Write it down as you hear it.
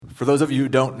For those of you who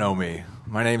don't know me,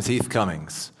 my name's Heath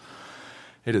Cummings.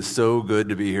 It is so good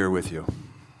to be here with you.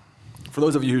 For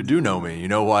those of you who do know me, you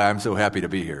know why I'm so happy to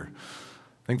be here.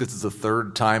 I think this is the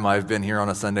third time I've been here on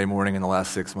a Sunday morning in the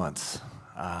last 6 months.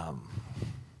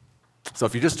 So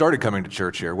if you just started coming to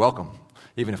church here, welcome,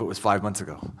 even if it was 5 months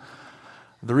ago.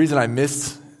 The reason I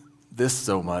miss this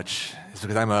so much is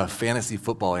because I'm a fantasy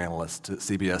football analyst at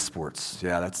CBS Sports.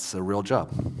 Yeah, that's a real job.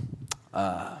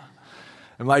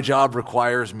 And my job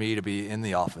requires me to be in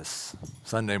the office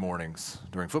Sunday mornings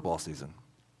during football season.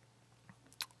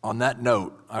 On that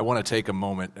note, I want to take a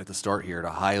moment at the start here to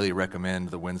highly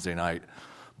recommend the Wednesday night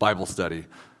Bible study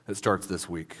that starts this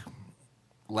week.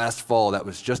 Last fall, that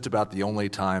was just about the only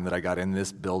time that I got in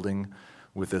this building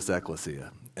with this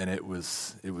ecclesia, and it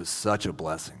was such a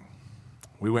blessing.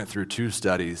 We went through 2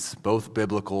 studies, both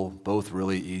biblical, both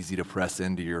really easy to press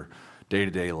into your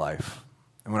day-to-day life.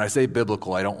 And when I say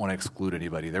biblical, I don't want to exclude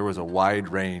anybody. There was a wide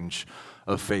range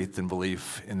of faith and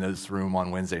belief in this room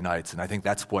on Wednesday nights, and I think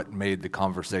that's what made the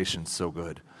conversation so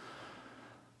good.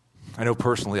 I know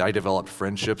personally I developed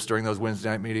friendships during those Wednesday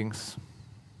night meetings.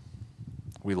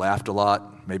 We laughed a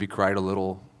lot, maybe cried a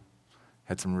little,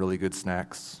 had some really good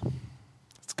snacks.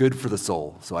 It's good for the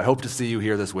soul, so I hope to see you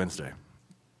here this Wednesday.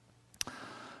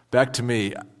 Back to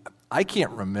me, I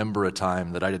can't remember a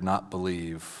time that I did not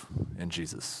believe in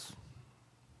Jesus.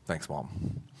 Thanks,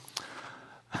 Mom.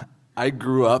 I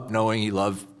grew up knowing He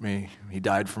loved me. He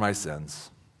died for my sins.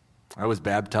 I was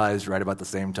baptized right about the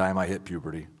same time I hit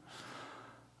puberty.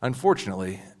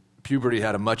 Unfortunately, puberty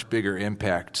had a much bigger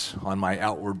impact on my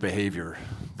outward behavior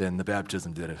than the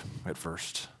baptism did at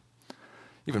first.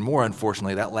 Even more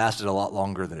unfortunately, that lasted a lot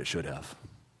longer than it should have.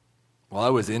 While I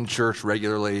was in church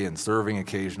regularly and serving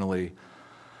occasionally,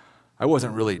 I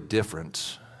wasn't really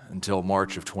different until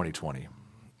March of 2020,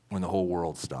 when the whole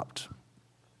world stopped.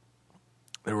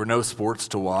 There were no sports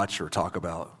to watch or talk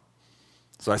about,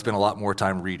 so I spent a lot more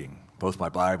time reading, both my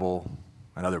Bible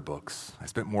and other books. I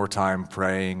spent more time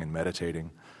praying and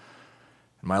meditating,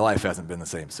 and my life hasn't been the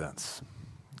same since.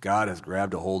 God has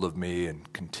grabbed a hold of me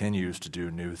and continues to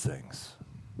do new things.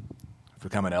 I've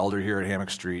become an elder here at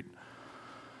Hammock Street.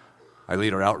 I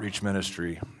lead our outreach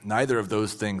ministry. Neither of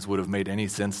those things would have made any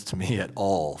sense to me at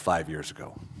all 5 years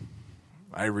ago.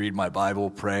 I read my Bible,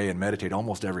 pray, and meditate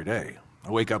almost every day.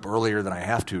 I wake up earlier than I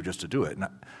have to just to do it. And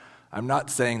I'm not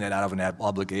saying that out of an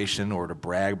obligation or to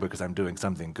brag because I'm doing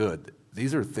something good.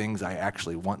 These are things I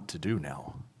actually want to do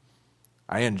now.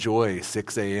 I enjoy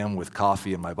 6 a.m. with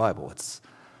coffee and my Bible. It's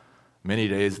many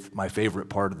days my favorite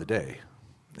part of the day.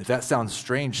 If that sounds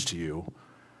strange to you,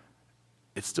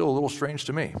 it's still a little strange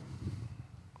to me.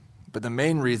 But the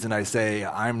main reason I say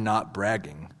I'm not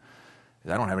bragging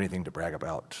is I don't have anything to brag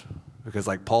about. Because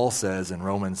like Paul says in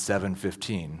Romans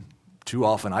 7:15, too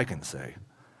often I can say,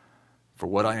 for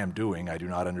what I am doing I do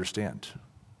not understand.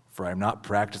 For I am not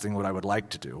practicing what I would like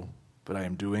to do, but I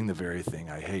am doing the very thing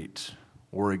I hate.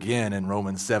 Or again in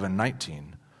Romans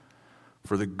 7:19,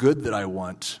 for the good that I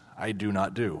want I do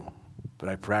not do, but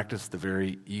I practice the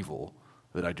very evil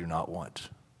that I do not want.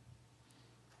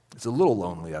 It's a little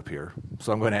lonely up here,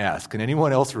 so I'm going to ask, can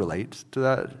anyone else relate to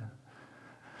that?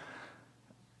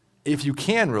 If you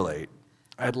can relate,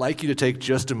 I'd like you to take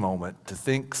just a moment to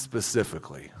think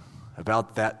specifically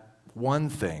about that one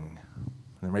thing,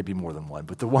 there may be more than one,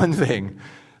 but the one thing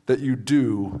that you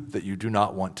do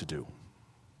not want to do.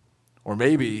 Or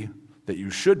maybe that you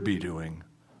should be doing,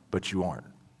 but you aren't.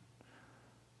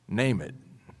 Name it,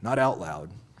 not out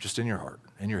loud, just in your heart,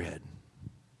 in your head.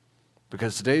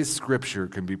 Because today's scripture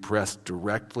can be pressed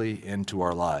directly into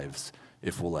our lives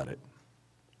if we'll let it.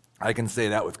 I can say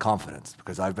that with confidence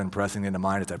because I've been pressing into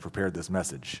mine as I prepared this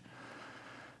message.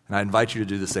 And I invite you to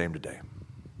do the same today.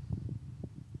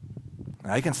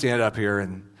 And I can stand up here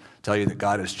and tell you that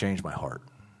God has changed my heart.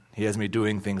 He has me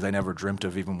doing things I never dreamt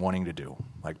of even wanting to do,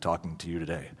 like talking to you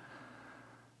today.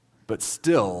 But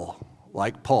still,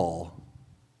 like Paul,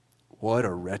 what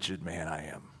a wretched man I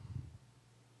am.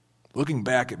 Looking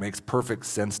back, it makes perfect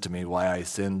sense to me why I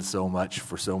sinned so much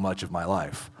for so much of my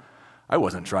life. I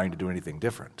wasn't trying to do anything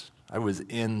different. I was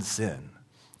in sin,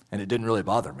 and it didn't really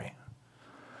bother me.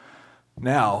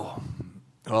 Now,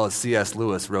 well, as C.S.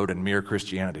 Lewis wrote in Mere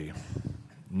Christianity,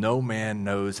 no man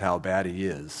knows how bad he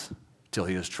is till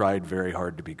he has tried very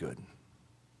hard to be good.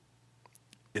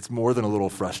 It's more than a little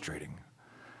frustrating.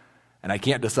 And I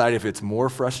can't decide if it's more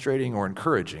frustrating or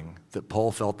encouraging that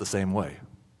Paul felt the same way.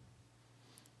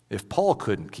 If Paul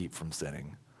couldn't keep from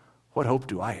sinning, what hope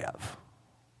do I have?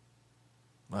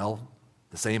 Well,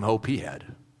 the same hope he had,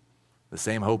 the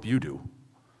same hope you do.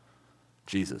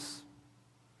 Jesus.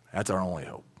 That's our only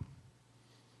hope.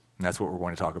 And that's what we're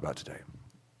going to talk about today.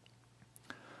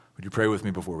 Would you pray with me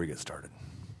before we get started?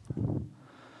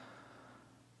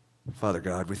 Father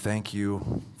God, we thank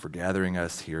you for gathering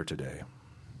us here today.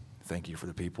 Thank you for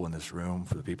the people in this room,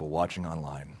 for the people watching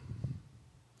online.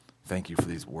 Thank you for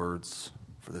these words,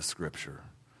 for this scripture.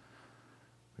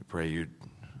 We pray you'd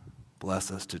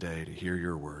bless us today to hear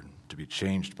your word, to be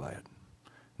changed by it,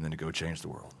 and then to go change the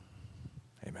world.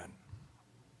 Amen.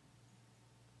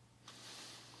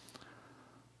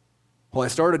 Well, I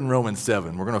started in Romans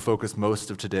 7. We're going to focus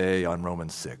most of today on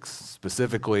Romans 6,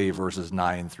 specifically verses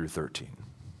 9 through 13.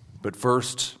 But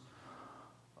first,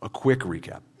 a quick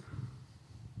recap.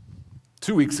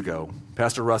 2 weeks ago,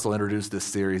 Pastor Russell introduced this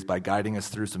series by guiding us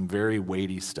through some very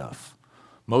weighty stuff,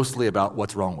 mostly about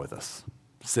what's wrong with us,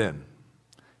 sin.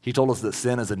 He told us that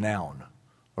sin is a noun,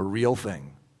 a real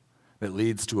thing, that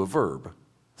leads to a verb,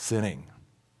 sinning.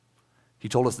 He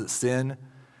told us that sin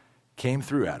came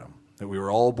through Adam, that we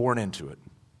were all born into it.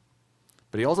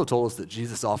 But he also told us that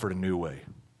Jesus offered a new way,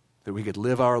 that we could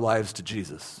live our lives to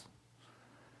Jesus.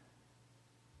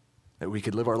 That we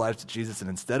could live our lives to Jesus, and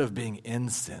instead of being in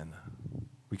sin,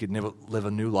 we could live a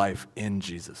new life in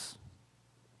Jesus.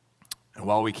 And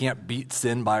while we can't beat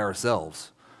sin by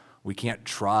ourselves, we can't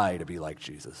try to be like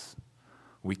Jesus.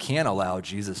 We can allow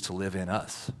Jesus to live in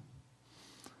us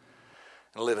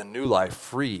and live a new life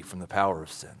free from the power of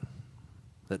sin.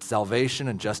 That salvation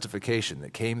and justification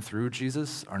that came through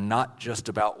Jesus are not just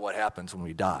about what happens when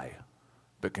we die,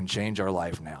 but can change our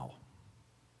life now.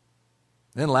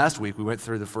 Then last week, we went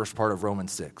through the first part of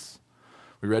Romans 6.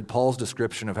 We read Paul's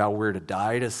description of how we're to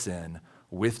die to sin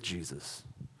with Jesus,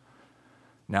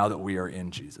 now that we are in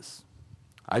Jesus.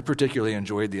 I particularly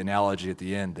enjoyed the analogy at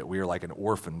the end that we are like an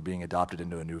orphan being adopted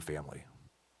into a new family.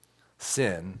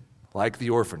 Sin, like the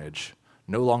orphanage,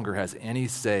 no longer has any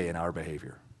say in our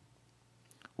behavior.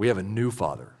 We have a new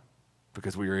father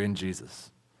because we are in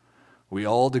Jesus. We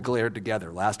all declared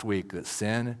together last week that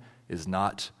sin is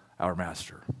not our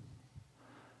master,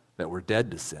 that we're dead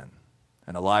to sin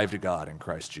and alive to God in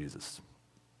Christ Jesus.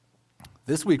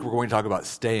 This week we're going to talk about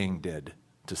staying dead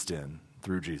to sin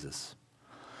through Jesus.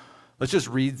 Let's just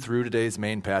read through today's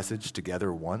main passage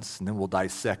together once, and then we'll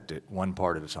dissect it one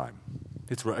part at a time.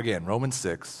 It's, again, Romans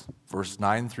 6, verse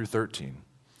 9 through 13.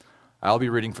 I'll be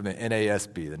reading from the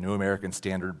NASB, the New American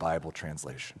Standard Bible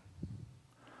Translation.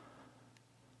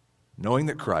 Knowing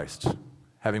that Christ,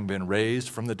 having been raised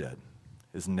from the dead,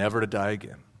 is never to die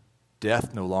again,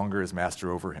 death no longer is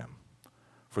master over him.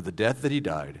 For the death that he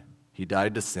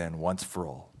died to sin once for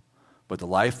all. But the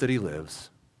life that he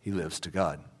lives to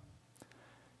God.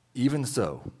 Even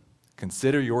so,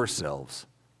 consider yourselves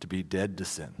to be dead to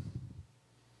sin,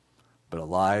 but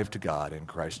alive to God in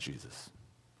Christ Jesus.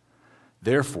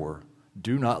 Therefore,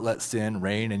 do not let sin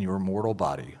reign in your mortal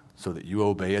body so that you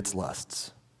obey its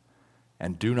lusts.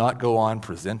 And do not go on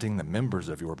presenting the members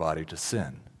of your body to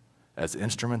sin as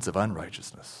instruments of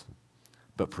unrighteousness,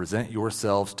 but present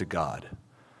yourselves to God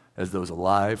as those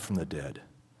alive from the dead,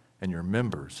 and your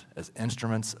members as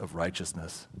instruments of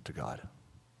righteousness to God.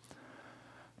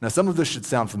 Now, some of this should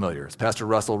sound familiar, as Pastor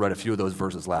Russell read a few of those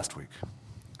verses last week.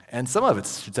 And some of it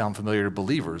should sound familiar to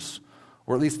believers,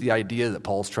 or at least the idea that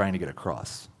Paul's trying to get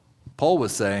across. Paul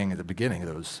was saying at the beginning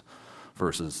of those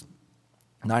verses,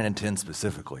 9 and 10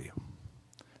 specifically,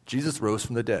 Jesus rose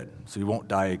from the dead, so he won't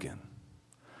die again.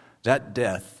 That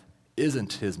death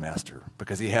isn't his master,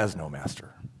 because he has no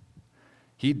master.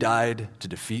 He died to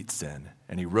defeat sin,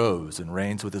 and he rose and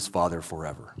reigns with his Father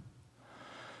forever.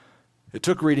 It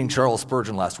took reading Charles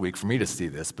Spurgeon last week for me to see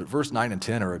this, but verse 9 and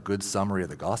 10 are a good summary of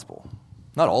the gospel.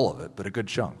 Not all of it, but a good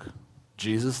chunk.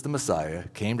 Jesus, the Messiah,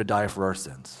 came to die for our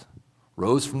sins,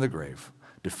 rose from the grave,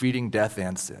 defeating death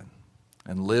and sin,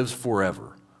 and lives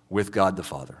forever with God the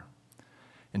Father.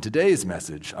 In today's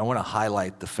message, I want to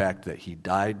highlight the fact that he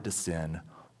died to sin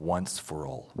once for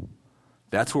all.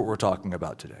 That's what we're talking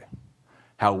about today.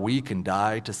 How we can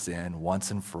die to sin once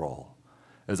and for all,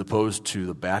 as opposed to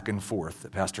the back and forth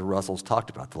that Pastor Russell's talked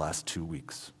about the last 2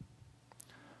 weeks.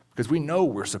 Because we know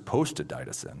we're supposed to die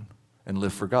to sin and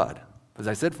live for God. As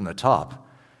I said from the top,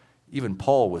 even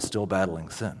Paul was still battling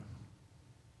sin.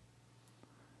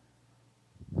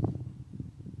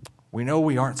 We know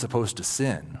we aren't supposed to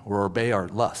sin or obey our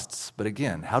lusts, but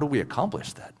again, how do we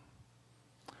accomplish that?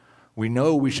 We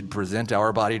know we should present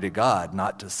our body to God,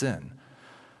 not to sin,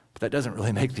 but that doesn't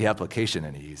really make the application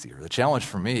any easier. The challenge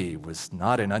for me was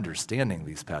not in understanding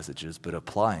these passages, but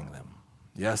applying them.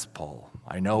 Yes, Paul,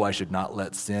 I know I should not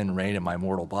let sin reign in my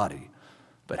mortal body,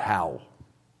 but how?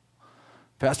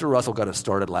 Pastor Russell got us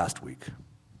started last week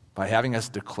by having us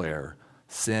declare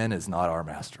sin is not our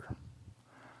master.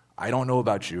 I don't know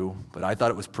about you, but I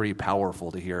thought it was pretty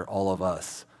powerful to hear all of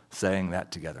us saying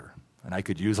that together. and I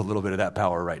could use a little bit of that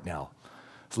power right now.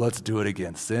 So let's do it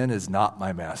again. Sin is not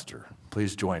my master.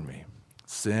 Please join me.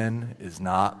 Sin is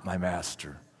not my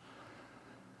master.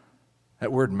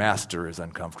 That word master is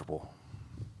uncomfortable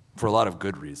for a lot of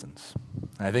good reasons.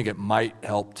 And I think it might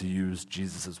help to use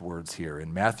Jesus' words here.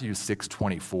 In Matthew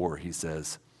 6:24, he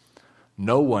says,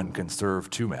 "No one can serve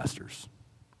two masters,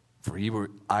 for he will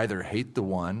either hate the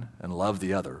one and love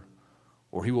the other,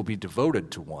 or he will be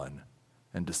devoted to one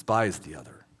and despise the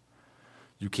other.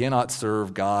 You cannot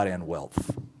serve God and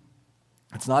wealth."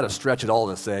 It's not a stretch at all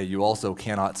to say you also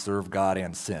cannot serve God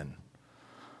and sin.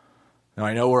 Now,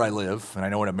 I know where I live, and I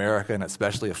know in America, and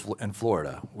especially in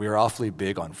Florida, we are awfully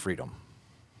big on freedom.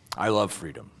 I love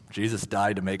freedom. Jesus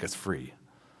died to make us free.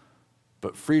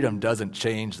 But freedom doesn't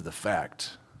change the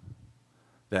fact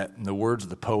that, in the words of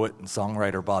the poet and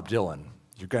songwriter Bob Dylan,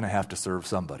 you're going to have to serve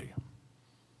somebody.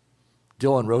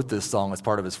 Dylan wrote this song as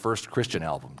part of his first Christian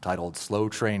album, titled "Slow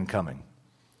Train Coming."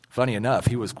 Funny enough,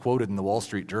 he was quoted in the Wall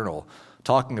Street Journal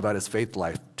talking about his faith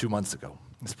life 2 months ago.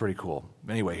 It's pretty cool.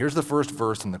 Anyway, here's the first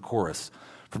verse in the chorus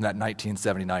from that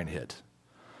 1979 hit.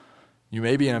 "You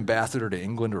may be an ambassador to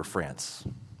England or France.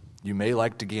 You may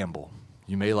like to gamble.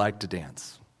 You may like to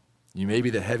dance. You may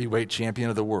be the heavyweight champion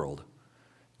of the world.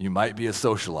 You might be a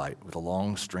socialite with a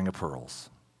long string of pearls.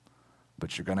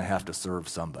 But you're going to have to serve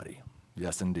somebody.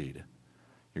 Yes, indeed.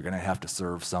 You're going to have to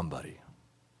serve somebody.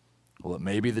 Well, it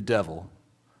may be the devil,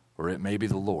 or it may be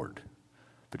the Lord,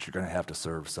 but you're going to have to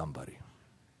serve somebody."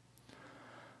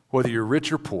 Whether you're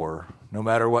rich or poor, no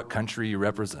matter what country you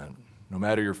represent, no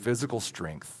matter your physical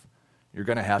strength, you're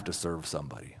going to have to serve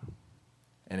somebody.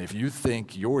 And if you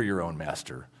think you're your own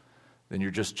master, then you're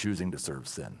just choosing to serve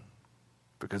sin,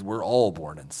 because we're all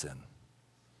born in sin.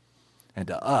 And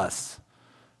to us,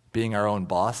 being our own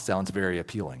boss sounds very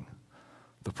appealing.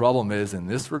 The problem is, in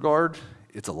this regard,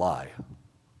 it's a lie.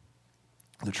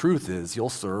 The truth is, you'll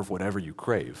serve whatever you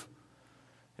crave.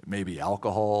 It may be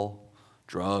alcohol,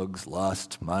 drugs,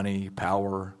 lust, money,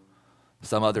 power,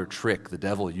 some other trick the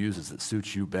devil uses that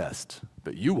suits you best,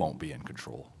 but you won't be in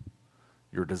control.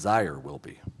 Your desire will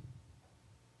be.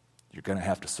 You're going to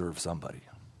have to serve somebody.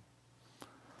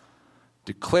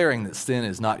 Declaring that sin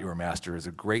is not your master is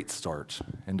a great start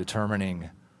in determining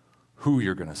who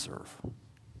you're going to serve.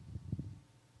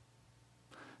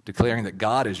 Declaring that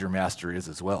God is your master is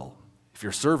as well. If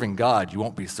you're serving God, you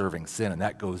won't be serving sin, and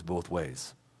that goes both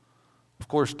ways. Of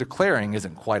course, declaring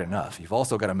isn't quite enough. You've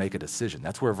also got to make a decision.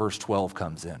 That's where verse 12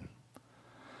 comes in.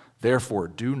 "Therefore,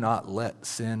 do not let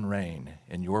sin reign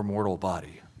in your mortal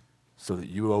body, so that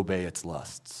you obey its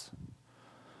lusts."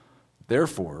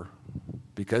 Therefore,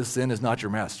 because sin is not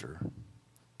your master,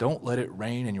 don't let it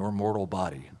reign in your mortal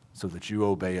body, so that you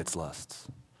obey its lusts.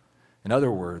 In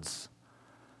other words,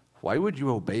 why would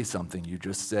you obey something you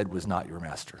just said was not your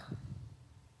master?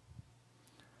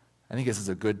 I think this is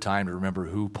a good time to remember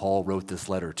who Paul wrote this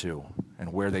letter to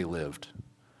and where they lived.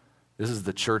 This is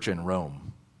the church in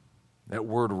Rome. That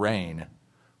word reign,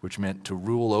 which meant to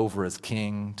rule over as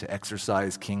king, to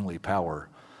exercise kingly power,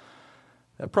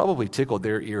 that probably tickled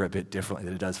their ear a bit differently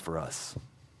than it does for us.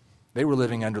 They were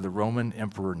living under the Roman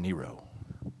Emperor Nero.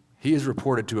 He is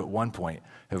reported to, at one point,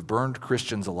 have burned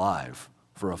Christians alive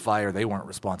for a fire they weren't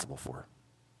responsible for.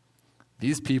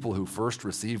 These people who first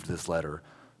received this letter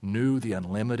knew the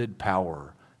unlimited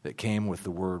power that came with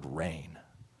the word reign.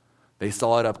 They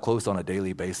saw it up close on a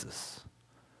daily basis.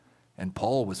 And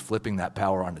Paul was flipping that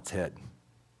power on its head.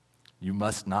 You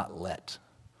must not let.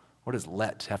 What does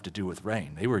let have to do with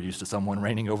reign? They were used to someone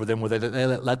reigning over them whether they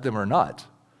let them or not.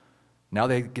 Now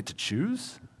they get to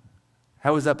choose?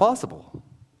 How is that possible?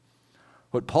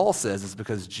 What Paul says is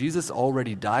because Jesus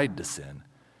already died to sin,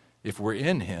 if we're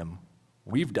in him,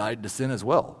 we've died to sin as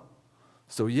well.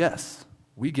 So yes,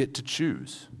 we get to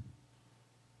choose.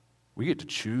 We get to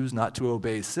choose not to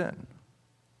obey sin.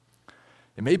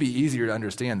 It may be easier to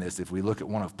understand this if we look at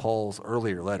one of Paul's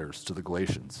earlier letters to the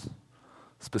Galatians,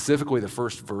 specifically the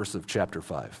first verse of chapter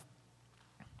 5.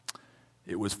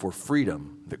 It was for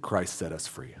freedom that Christ set us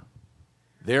free.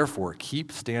 Therefore,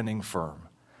 keep standing firm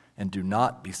and do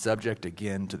not be subject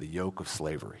again to the yoke of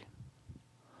slavery.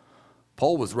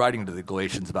 Paul was writing to the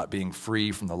Galatians about being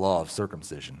free from the law of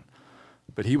circumcision,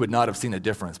 but he would not have seen a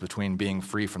difference between being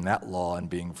free from that law and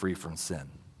being free from sin.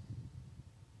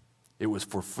 It was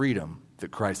for freedom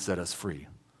that Christ set us free,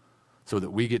 so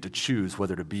that we get to choose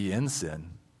whether to be in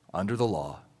sin, under the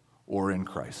law, or in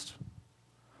Christ.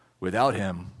 Without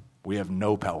him, we have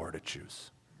no power to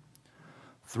choose.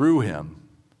 Through him,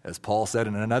 as Paul said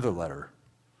in another letter,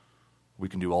 we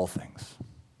can do all things.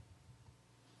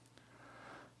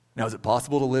 Now, is it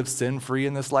possible to live sin-free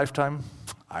in this lifetime?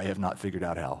 I have not figured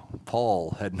out how.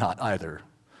 Paul had not either.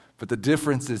 But the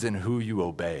difference is in who you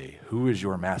obey. Who is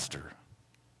your master?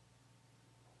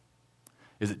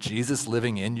 Is it Jesus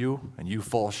living in you and you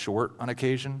fall short on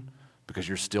occasion because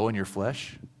you're still in your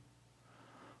flesh?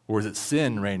 Or is it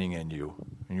sin reigning in you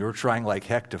and you're trying like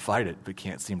heck to fight it but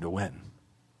can't seem to win?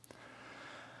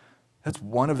 That's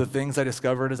one of the things I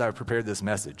discovered as I prepared this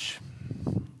message.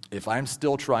 If I'm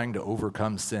still trying to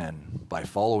overcome sin by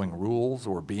following rules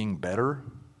or being better,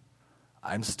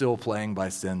 I'm still playing by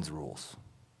sin's rules.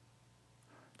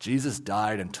 Jesus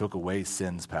died and took away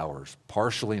sin's powers,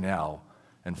 partially now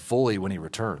and fully when he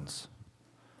returns.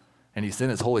 And he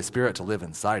sent his Holy Spirit to live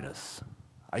inside us.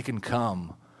 I can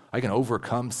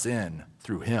overcome sin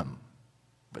through him,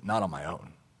 but not on my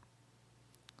own.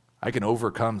 I can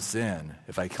overcome sin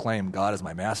if I claim God as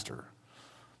my master,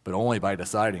 but only by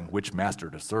deciding which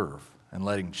master to serve and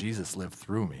letting Jesus live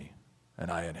through me and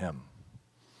I in him.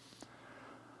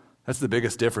 That's the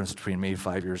biggest difference between me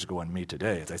 5 years ago and me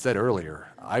today. As I said earlier,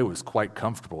 I was quite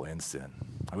comfortable in sin.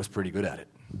 I was pretty good at it.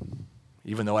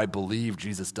 Even though I believe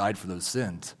Jesus died for those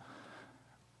sins,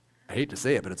 I hate to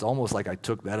say it, but it's almost like I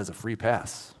took that as a free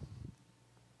pass.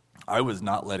 I was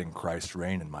not letting Christ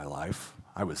reign in my life.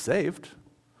 I was saved.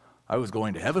 I was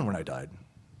going to heaven when I died.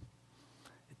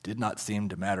 It did not seem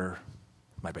to matter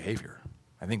my behavior.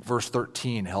 I think verse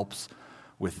 13 helps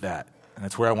with that, and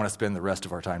that's where I want to spend the rest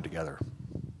of our time together.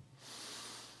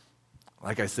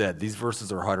 Like I said, these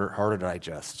verses are harder to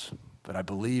digest, but I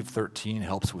believe 13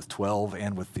 helps with 12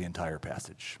 and with the entire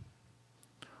passage.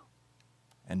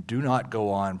 And do not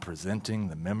go on presenting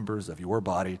the members of your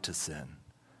body to sin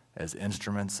as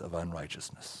instruments of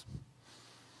unrighteousness.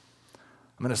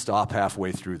 I'm going to stop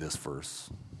halfway through this verse,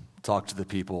 talk to the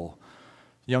people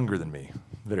younger than me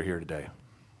that are here today.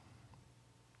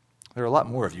 There are a lot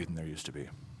more of you than there used to be.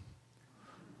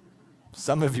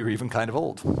 Some of you are even kind of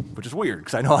old, which is weird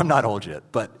because I know I'm not old yet.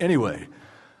 But anyway,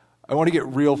 I want to get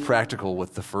real practical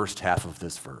with the first half of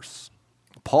this verse.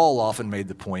 Paul often made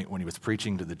the point when he was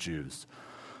preaching to the Jews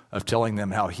of telling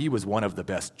them how he was one of the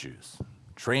best Jews,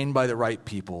 trained by the right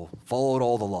people, followed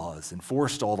all the laws,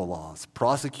 enforced all the laws,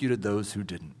 prosecuted those who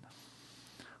didn't.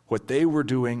 What they were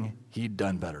doing, he'd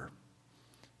done better.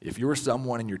 If you're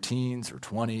someone in your teens or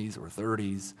 20s or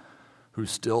 30s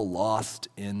who's still lost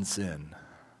in sin,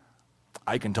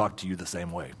 I can talk to you the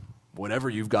same way. Whatever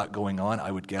you've got going on,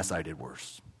 I would guess I did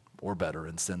worse or better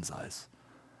in sin's eyes.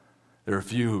 There are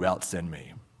few who out-sin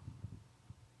me.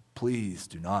 Please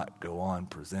do not go on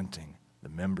presenting the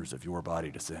members of your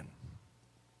body to sin.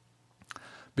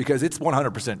 Because it's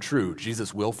 100% true.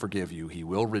 Jesus will forgive you. He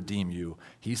will redeem you.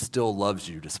 He still loves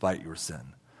you despite your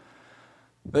sin.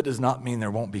 That does not mean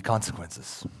there won't be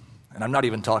consequences. And I'm not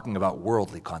even talking about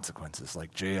worldly consequences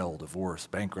like jail, divorce,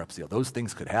 bankruptcy. Those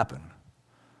things could happen.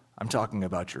 I'm talking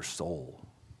about your soul.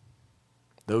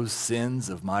 Those sins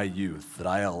of my youth that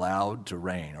I allowed to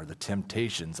reign are the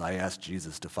temptations I asked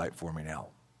Jesus to fight for me now.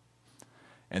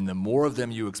 And the more of them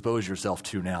you expose yourself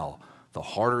to now, the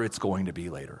harder it's going to be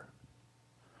later.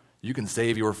 You can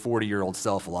save your 40-year-old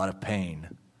self a lot of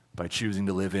pain by choosing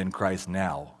to live in Christ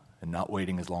now and not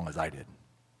waiting as long as I did.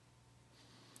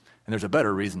 And there's a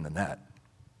better reason than that.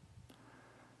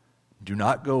 Do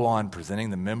not go on presenting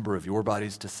the member of your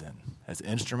bodies to sin as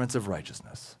instruments of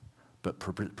righteousness, but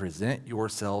present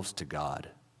yourselves to God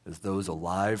as those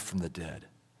alive from the dead,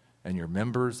 and your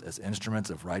members as instruments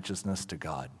of righteousness to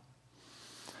God.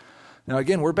 Now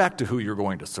again, we're back to who you're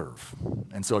going to serve.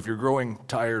 And so if you're growing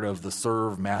tired of the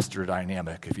serve-master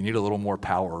dynamic, if you need a little more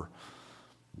power,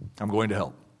 I'm going to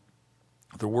help.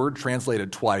 The word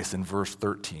translated twice in verse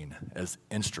 13 as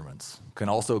instruments can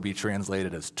also be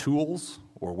translated as tools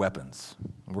or weapons.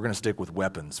 And we're going to stick with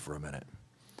weapons for a minute.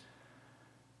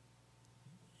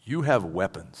 You have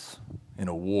weapons in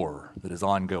a war that is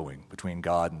ongoing between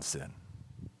God and sin.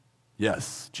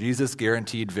 Yes, Jesus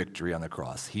guaranteed victory on the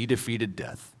cross. He defeated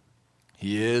death.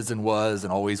 He is and was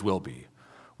and always will be.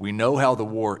 We know how the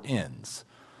war ends,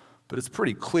 but it's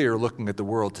pretty clear looking at the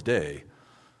world today,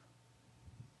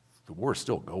 the war is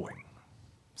still going.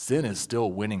 Sin is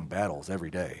still winning battles every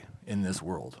day in this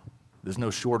world. There's no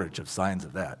shortage of signs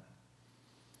of that.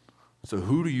 So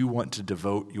who do you want to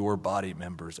devote your body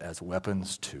members as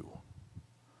weapons to?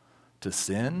 To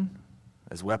sin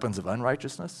as weapons of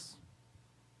unrighteousness?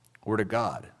 Or to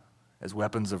God as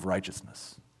weapons of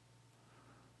righteousness?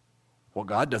 Well,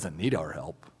 God doesn't need our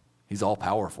help. He's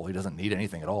all-powerful. He doesn't need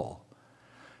anything at all.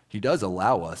 He does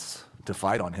allow us to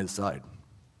fight on his side.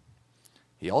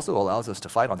 He also allows us to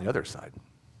fight on the other side.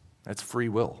 That's free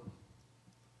will.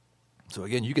 So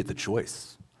again, you get the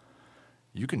choice.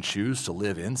 You can choose to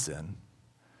live in sin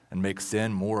and make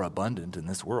sin more abundant in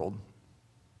this world.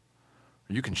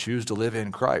 Or you can choose to live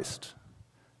in Christ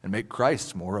and make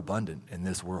Christ more abundant in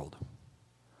this world.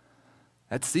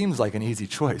 That seems like an easy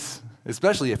choice,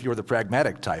 especially if you're the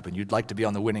pragmatic type and you'd like to be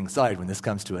on the winning side when this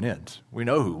comes to an end. We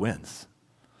know who wins.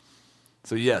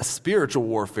 So yes, spiritual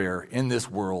warfare in this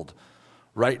world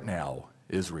right now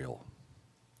is real.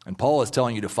 And Paul is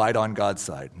telling you to fight on God's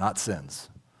side, not sin's,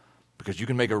 because you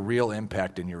can make a real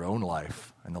impact in your own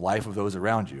life and the life of those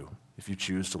around you if you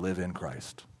choose to live in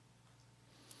Christ.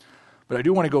 But I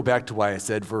do want to go back to why I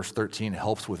said verse 13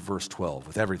 helps with verse 12,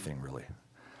 with everything really.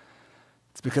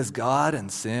 It's because God and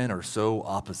sin are so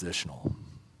oppositional.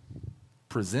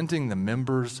 Presenting the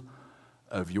members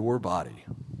of your body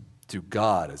to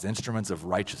God as instruments of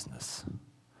righteousness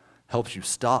helps you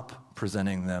stop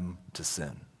presenting them to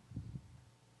sin.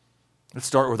 Let's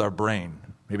start with our brain,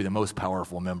 maybe the most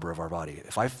powerful member of our body.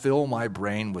 If I fill my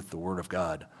brain with the Word of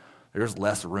God, there's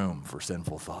less room for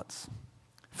sinful thoughts.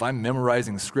 If I'm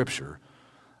memorizing Scripture,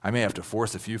 I may have to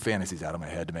force a few fantasies out of my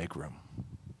head to make room.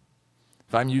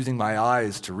 If I'm using my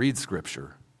eyes to read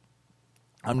Scripture,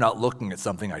 I'm not looking at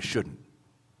something I shouldn't.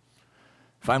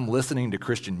 If I'm listening to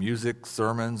Christian music,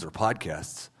 sermons, or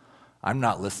podcasts, I'm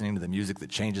not listening to the music that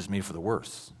changes me for the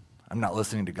worse. I'm not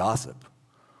listening to gossip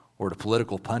or to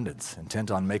political pundits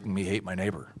intent on making me hate my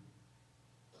neighbor.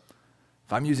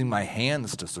 If I'm using my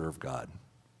hands to serve God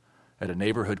at a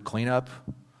neighborhood cleanup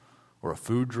or a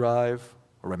food drive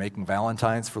or by making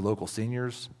Valentines for local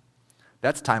seniors,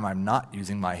 that's time I'm not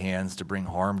using my hands to bring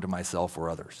harm to myself or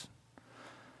others.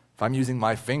 If I'm using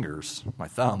my fingers, my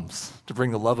thumbs, to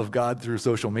bring the love of God through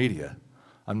social media,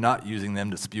 I'm not using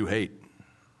them to spew hate.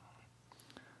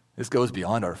 This goes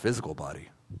beyond our physical body.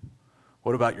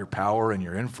 What about your power and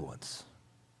your influence?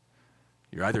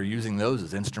 You're either using those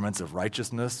as instruments of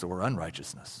righteousness or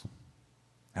unrighteousness.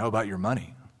 How about your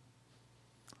money?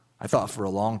 I thought for a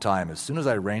long time, as soon as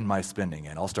I rein my spending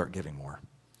in, I'll start giving more.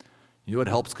 You know what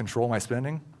helps control my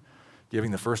spending? Giving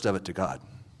the first of it to God.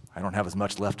 I don't have as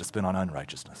much left to spend on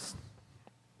unrighteousness.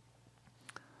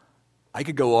 I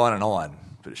could go on,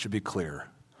 but it should be clear.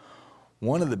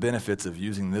 One of the benefits of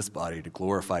using this body to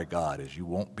glorify God is you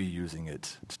won't be using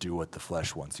it to do what the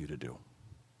flesh wants you to do.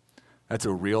 That's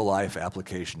a real-life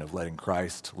application of letting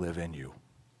Christ live in you.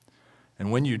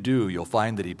 And when you do, you'll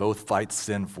find that he both fights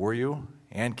sin for you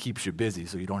and keeps you busy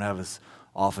so you don't have as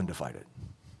often to fight it.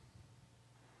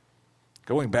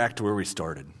 Going back to where we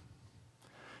started,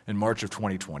 in March of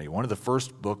 2020, one of the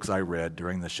first books I read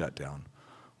during the shutdown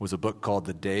was a book called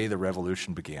The Day the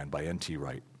Revolution Began by N.T.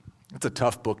 Wright. It's a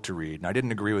tough book to read, and I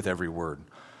didn't agree with every word,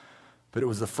 but it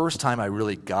was the first time I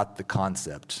really got the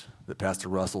concept that Pastor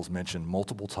Russell's mentioned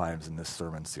multiple times in this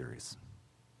sermon series,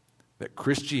 that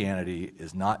Christianity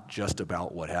is not just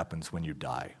about what happens when you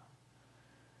die.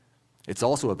 It's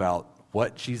also about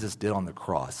what Jesus did on the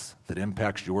cross that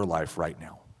impacts your life right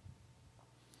now.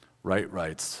 Wright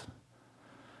writes,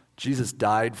 Jesus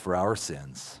died for our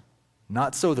sins,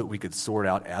 not so that we could sort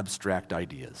out abstract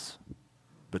ideas,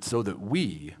 but so that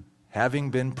we,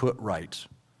 having been put right,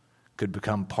 could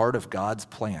become part of God's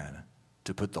plan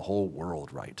to put the whole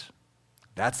world right.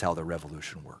 That's how the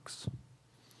revolution works.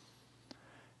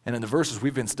 And in the verses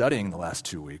we've been studying the last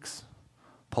 2 weeks,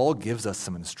 Paul gives us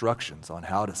some instructions on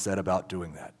how to set about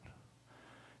doing that.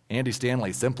 Andy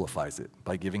Stanley simplifies it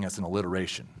by giving us an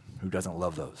alliteration. Who doesn't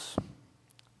love those?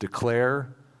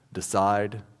 Declare,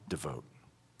 decide, devote.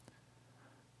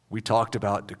 We talked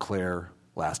about declare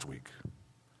last week,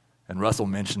 and Russell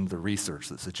mentioned the research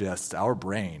that suggests our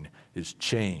brain is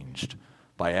changed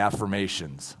by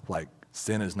affirmations like,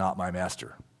 sin is not my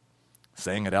master,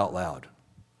 saying it out loud.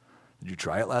 Did you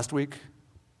try it last week?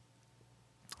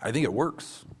 I think it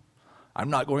works. I'm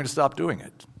not going to stop doing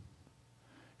it.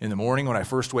 In the morning when I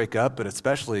first wake up, but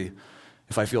especially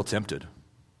if I feel tempted,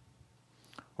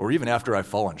 or even after I've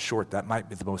fallen short, that might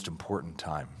be the most important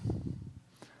time.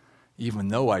 Even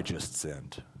though I just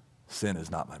sinned, sin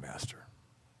is not my master.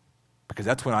 Because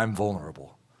that's when I'm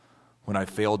vulnerable, when I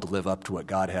failed to live up to what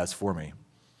God has for me.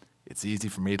 It's easy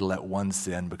for me to let one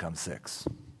sin become 6.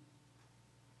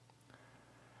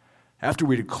 After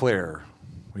we declare,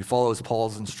 we follow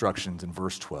Paul's instructions in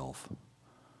verse 12.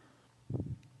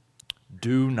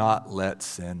 Do not let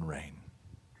sin reign.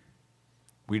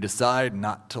 We decide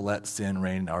not to let sin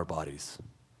reign in our bodies.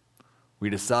 We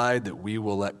decide that we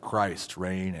will let Christ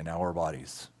reign in our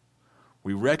bodies.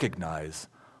 We recognize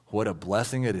what a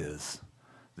blessing it is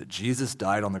that Jesus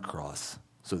died on the cross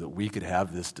so that we could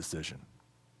have this decision,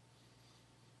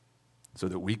 so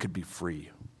that we could be free.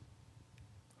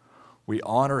 We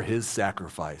honor his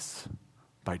sacrifice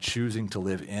by choosing to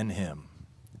live in him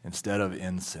instead of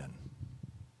in sin.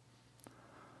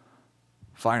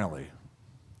 Finally,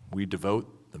 we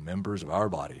devote the members of our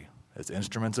body as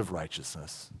instruments of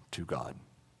righteousness to God.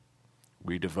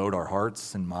 We devote our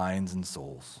hearts and minds and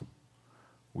souls.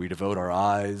 We devote our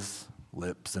eyes,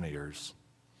 lips, and ears.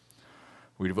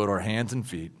 We devote our hands and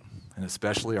feet, and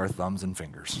especially our thumbs and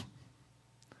fingers.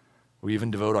 We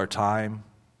even devote our time,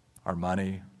 our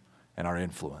money, and our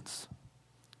influence.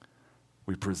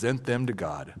 We present them to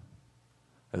God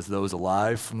as those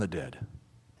alive from the dead.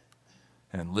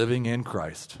 And living in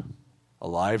Christ,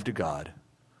 alive to God,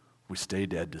 we stay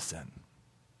dead to sin.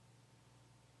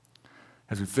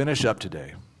 As we finish up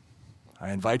today,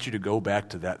 I invite you to go back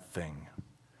to that thing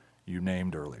you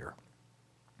named earlier.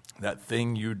 That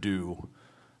thing you do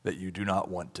that you do not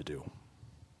want to do.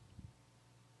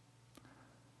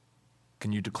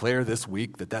 Can you declare this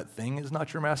week that that thing is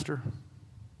not your master?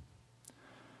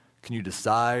 Can you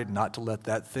decide not to let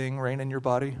that thing reign in your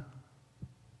body?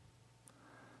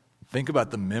 Think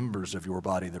about the members of your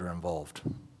body that are involved.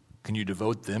 Can you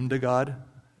devote them to God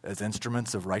as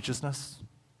instruments of righteousness?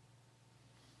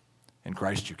 In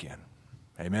Christ you can.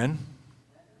 Amen?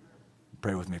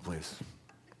 Pray with me, please.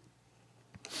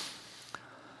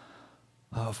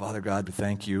 Oh, Father God, we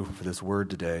thank you for this word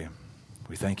today.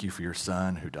 We thank you for your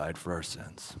Son who died for our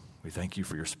sins. We thank you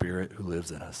for your Spirit who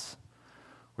lives in us.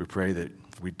 We pray that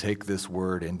we take this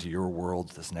word into your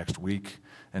world this next week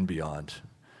and beyond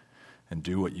and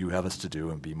do what you have us to do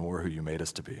and be more who you made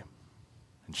us to be.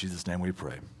 In Jesus' name we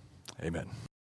pray. Amen.